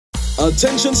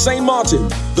Attention St. Marteen,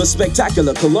 the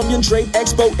spectacular Colombian Trade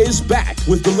Expo is back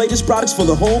with the latest products for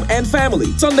the home and family.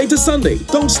 Sunday to Sunday,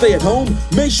 don't stay at home.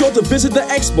 Make sure to visit the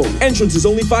Expo. Entrance is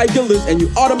only $5 and you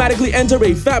automatically enter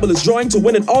a fabulous drawing to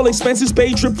win an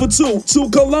all-expenses-paid trip for two to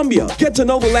Colombia. Get to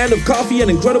know the land of coffee and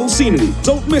incredible scenery.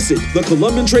 Don't miss it. The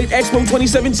Colombian Trade Expo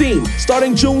 2017,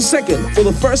 starting June 2nd for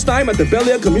the first time at the Bel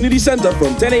Air Community Center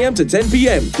from 10 a.m. to 10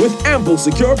 p.m. with ample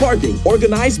secure parking,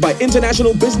 organized by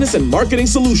International Business and Marketing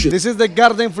Solutions. This is the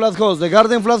garden flat hose. The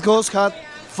garden flat hose had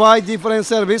 5 different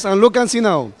services, and look and see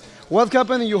now. What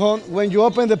happened in your home when you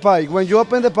open the pipe? When you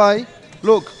open the pipe,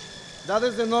 look, that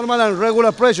is the normal and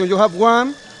regular pressure. You have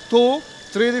 1, 2,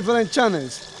 3 different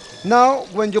channels. Now,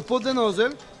 when you put the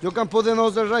nozzle, you can put the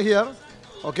nozzle right here,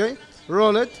 okay?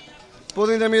 Roll it, put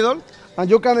in the middle, and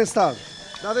you can start.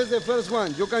 That is the first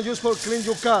one. You can use for clean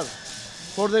your car,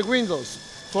 for the windows,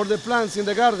 for the plants in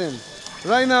the garden.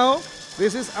 Right now,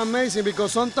 this is amazing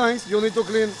because sometimes you need to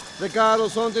clean the car or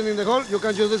something in the hole. You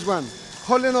can use this one.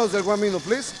 Hold the nozzle 1 minute,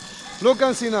 please. Look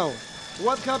and see now.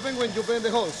 What happens when you bend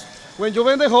the hose? When you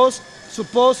bend the hose,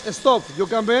 suppose stop. You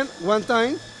can bend 1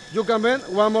 time. You can bend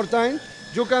 1 more time.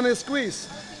 You can squeeze.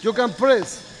 You can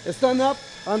press. Stand up,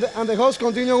 and the hose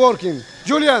continue working.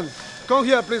 Julian, come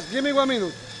here, please. Give me 1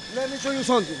 minute. Let me show you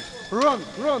something. Run,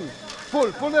 run.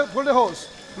 Pull the hose.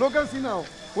 Look and see now.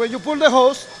 When you pull the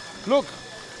hose, look.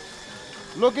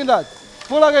 Look in that.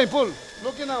 Pull again, pull.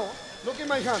 Look in now. Look in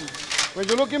my hand. When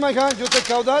you look in my hand, you take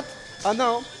out that. And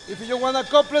now, if you want to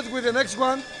couple it with the next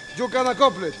one, you can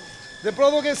couple it. The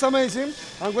product is amazing.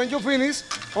 And when you finish,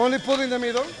 only put in the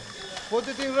middle. Put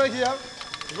it in right here.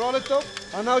 Roll it up.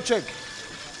 And now check.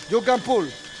 You can pull.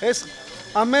 It's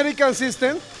American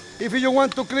system. If you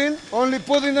want to clean, only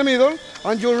put in the middle.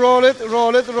 And you roll it,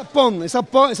 roll it, roll it.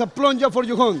 It's a plunger for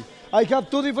your home. I have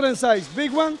 2 different sizes.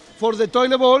 Big one for the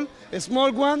toilet bowl. A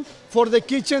small one for the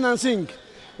kitchen and sink.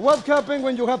 What happens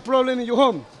when you have problem in your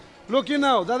home? Look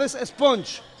now, that is a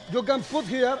sponge. You can put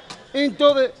here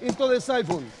into the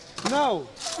siphon. Now,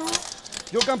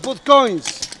 you can put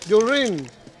coins, your ring,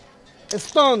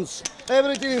 stones,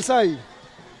 everything inside.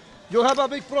 You have a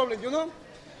big problem, you know?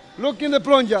 Look in the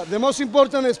plunger. The most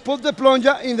important is put the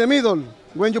plunger in the middle.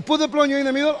 When you put the plunger in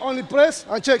the middle, only press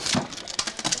and check.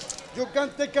 You can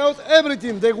take out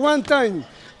everything the 1 time.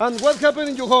 And what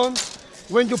happens in your home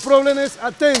when your problem is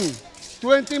at 10,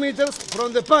 20 meters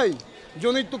from the pipe?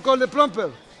 You need to call the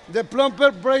plumber. The plumber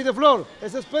break the floor.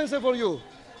 It's expensive for you.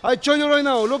 I show you right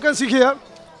now. Look and see here.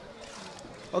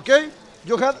 Okay?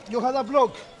 You had a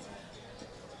block.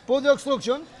 Put the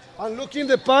obstruction and look in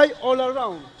the pipe all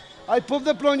around. I put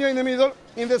the plunger in the middle,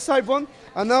 in the siphon,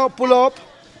 and now pull up,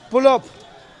 pull up.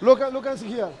 Look and see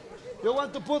here. You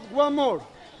want to put 1 more.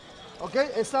 Okay?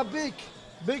 It's a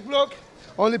big block.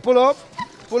 Only pull up,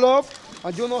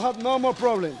 and you don't have no more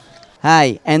problem.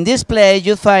 Hi, in this place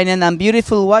you find a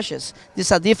beautiful washes.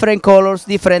 These are different colors,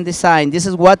 different design. This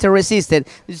is water resistant.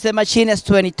 This is the machine is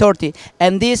 2030,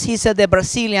 and this is the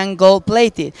Brazilian gold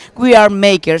plated. We are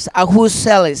makers and who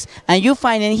sellers, and you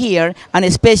find in here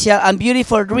a special and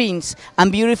beautiful rings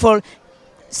and beautiful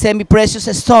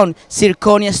semi-precious stone,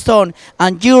 zirconia stone,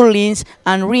 and jewelries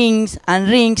and rings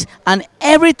and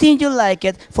everything you like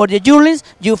it. For the jewelries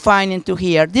you find into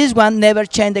here. This one never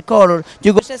change the color.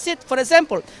 You go sit, for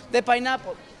example, the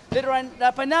pineapple.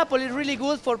 The pineapple is really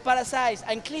good for parasites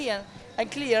and clear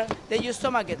your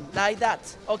stomach like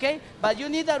that. Okay, but you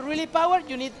need a really power.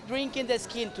 You need drinking the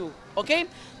skin too. Okay.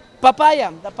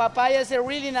 Papaya. The papaya is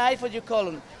really nice for your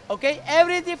colon. Okay,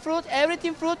 everything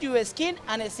fruit you skin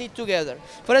and seed together.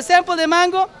 For example, the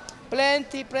mango,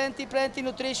 plenty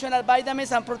nutritional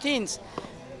vitamins and proteins.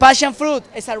 Passion fruit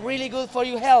is a really good for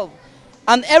your health.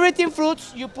 And everything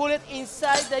fruits, you put it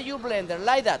inside your blender,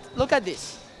 like that. Look at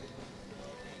this.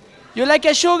 You like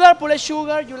a sugar, pull a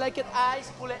sugar. You like it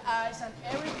ice, pull it ice, and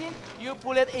everything, you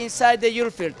pull it inside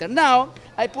your filter. Now,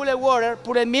 I pull a water,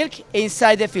 put a milk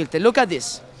inside the filter. Look at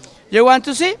this. You want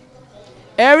to see?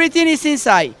 Everything is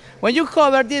inside. When you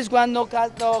cover this one, no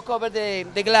cover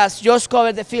the glass, just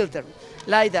cover the filter,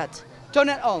 like that. Turn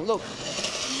it on, look.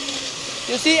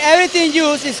 You see, everything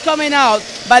used is coming out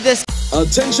by the...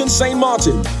 Attention St.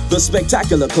 Marteen, the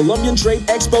spectacular Colombian Trade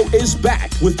Expo is back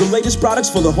with the latest products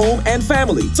for the home and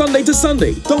family. Sunday to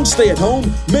Sunday, don't stay at home.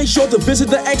 Make sure to visit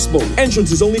the Expo.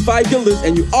 Entrance is only $5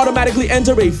 and you automatically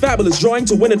enter a fabulous drawing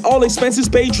to win an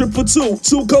all-expenses-paid trip for two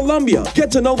to Colombia. Get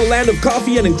to know the land of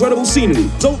coffee and incredible scenery.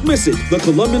 Don't miss it. The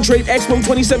Colombian Trade Expo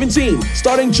 2017,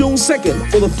 starting June 2nd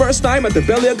for the first time at the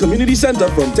Bel Air Community Center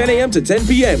from 10 a.m. to 10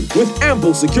 p.m. with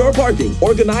ample secure parking,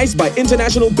 organized by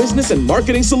International Business and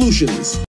Marketing Solutions.